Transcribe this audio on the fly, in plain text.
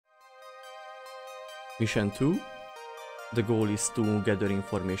Mission 2. The goal is to gather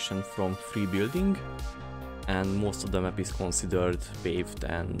information from free building, and most of the map is considered paved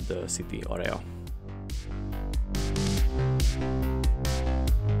and city area.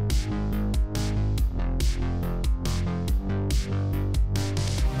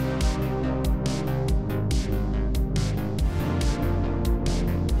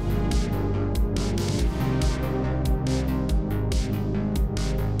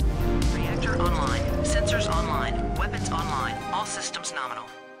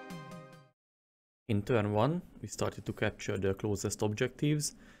 In turn 1, we started to capture the closest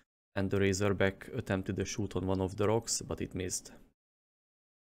objectives, and the Razorback attempted a shoot on one of the rocks, but it missed.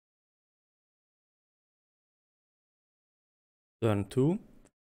 Turn 2,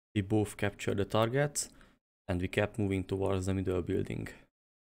 we both captured the targets, and we kept moving towards the middle building.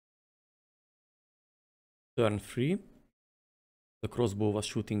 Turn 3, the crossbow was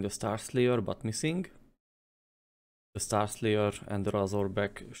shooting the Starslayer but missing. The Starslayer and the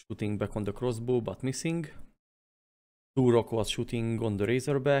Razorback shooting back on the crossbow but missing. Two rock was shooting on the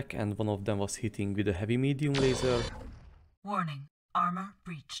Razorback and one of them was hitting with a heavy medium laser. Warning, armor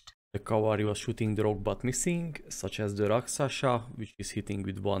breached. The Cavalry was shooting the rock but missing, such as the Rakshasa, which is hitting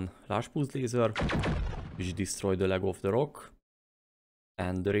with one large pulse laser, which destroyed the leg of the rock.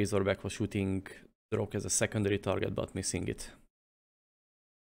 And the Razorback was shooting the rock as a secondary target but missing it.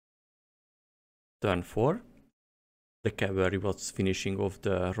 Turn 4. The Cavalry was finishing off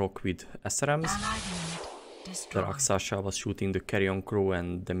the rock with SRMs. The Rakshasa was shooting the Carrion Crow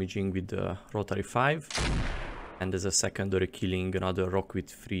and damaging with the Rotary 5. And as a secondary killing another rock with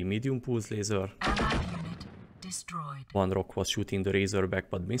 3 medium pulse laser. One rock was shooting the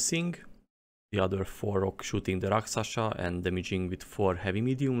Razorback but missing. The other 4 rock shooting the Rakshasa and damaging with 4 heavy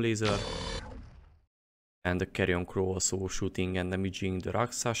medium laser. And the Carrion Crow also shooting and damaging the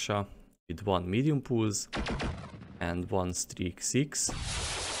Rakshasa with 1 medium pulse and 1 streak 6.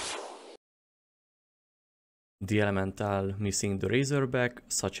 The Elemental missing the Razorback,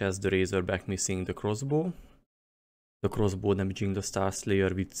 such as the Razorback missing the crossbow. The crossbow damaging the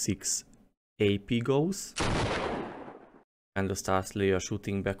Starslayer with 6 AP goes. And the Starslayer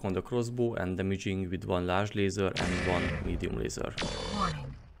shooting back on the crossbow and damaging with 1 large laser and 1 medium laser.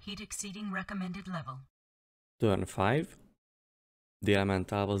 Warning, heat exceeding recommended level. Turn 5. The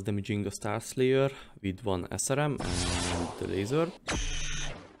Elemental was damaging the Starslayer with 1 SRM and the laser.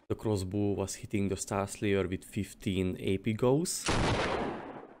 The crossbow was hitting the Starslayer with 15 AP goes.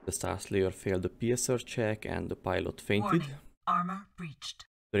 The Starslayer failed the PSR check and the pilot fainted. Warning, armor breached.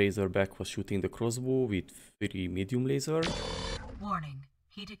 The Razorback was shooting the crossbow with 3 medium laser. Warning,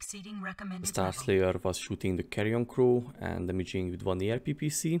 heat exceeding recommended The Starslayer was shooting the Carrion Crow and damaging with 1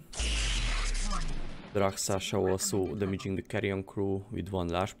 ERPPC. The Rakshasa also damaging the Carrion Crow with 1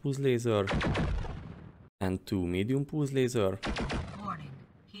 large pulse laser and 2 medium pulse laser.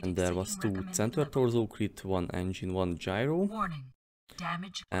 And there was 2 center torso crit, 1 engine, 1 gyro.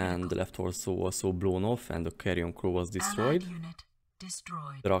 And the left torso was also blown off and the Carrion Crow was destroyed.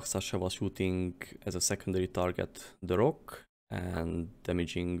 The Rakshasa was shooting as a secondary target the rock and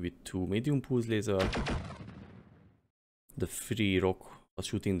damaging with 2 medium pulse laser. The free rock was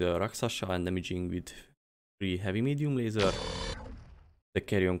shooting the Rakshasa and damaging with 3 heavy medium laser. The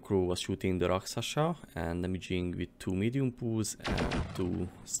Carrion Crow was shooting the Rakshasa and damaging with 2 medium pulse and 2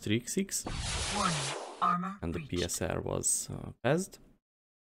 streak 6. And the PSR was passed.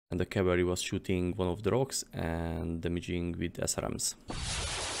 And the Cavalry was shooting one of the rocks and damaging with SRMs.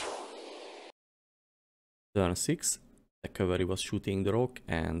 Turn 6. The Cavalry was shooting the rock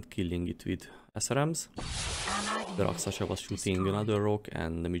and killing it with SRMs. The Rakshasa was shooting another rock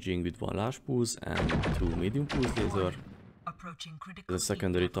and damaging with 1 large pulse and 2 medium pulse laser. The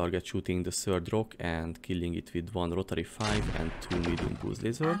secondary target shooting the third rock and killing it with 1 Rotary 5 and 2 medium pulse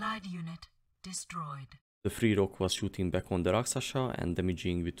laser. The free rock was shooting back on the Rakshasa and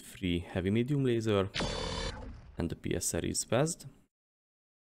damaging with 3 heavy medium laser. And the PSR is passed.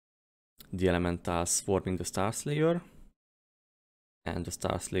 The Elementals swarming the Starslayer. And the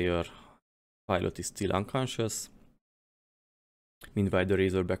Starslayer pilot is still unconscious. Meanwhile, the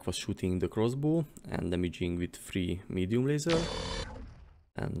Razorback was shooting the crossbow and damaging with 3 medium laser.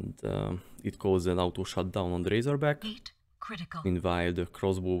 And it caused an auto shutdown on the Razorback. Meanwhile, the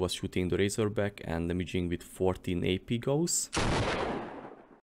crossbow was shooting the Razorback and damaging with 14 AP goes.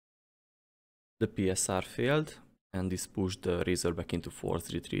 The PSR failed and this pushed the Razorback into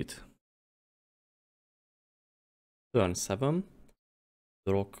forced retreat. Turn 7.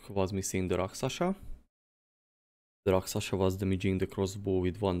 The rock was missing the Rakshasa. The Rakshasa was damaging the crossbow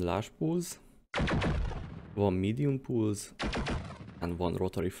with 1 large pulse, 1 medium pulse, and 1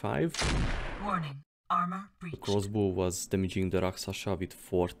 Rotary 5. Warning, Armor The breached. crossbow was damaging the Rakshasa with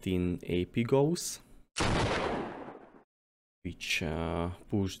 14 AP goes, which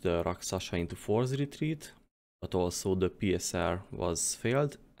pushed the Rakshasa into forced retreat, but also the PSR was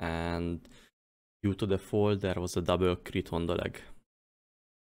failed, and due to the fall there was a double crit on the leg.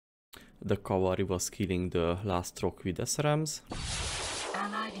 The Cavalry was killing the last rock with SRMs.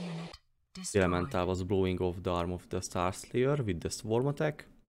 Allied unit The destroyed. Elemental was blowing off the arm of the Starslayer with the swarm attack.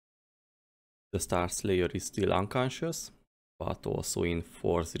 The Starslayer is still unconscious, but also in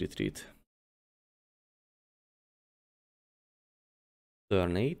forced retreat.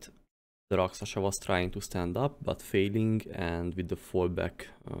 Turn 8. The Rakshasa was trying to stand up, but failing, and with the fallback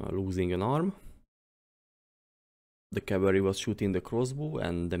losing an arm. The Cavalry was shooting the crossbow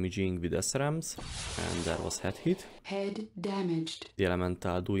and damaging with SRMs, and there was head hit. Head damaged. The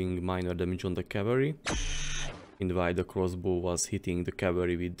Elemental doing minor damage on the Cavalry. Meanwhile, the crossbow was hitting the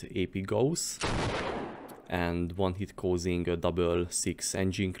Cavalry with AP goes, and one hit causing a double 6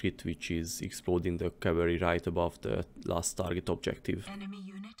 engine crit, which is exploding the Cavalry right above the last target objective. Enemy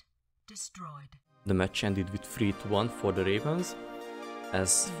unit destroyed. The match ended with 3-1 for the Ravens.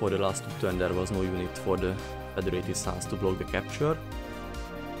 As for the last two turns, there was no unit for the Federated Suns to block the capture.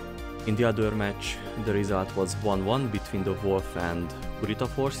 In the other match, the result was 1-1 between the Wolf and Kurita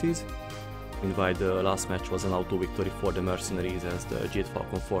forces. Meanwhile, the last match was an auto victory for the mercenaries as the Jade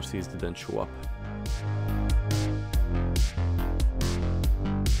Falcon forces didn't show up.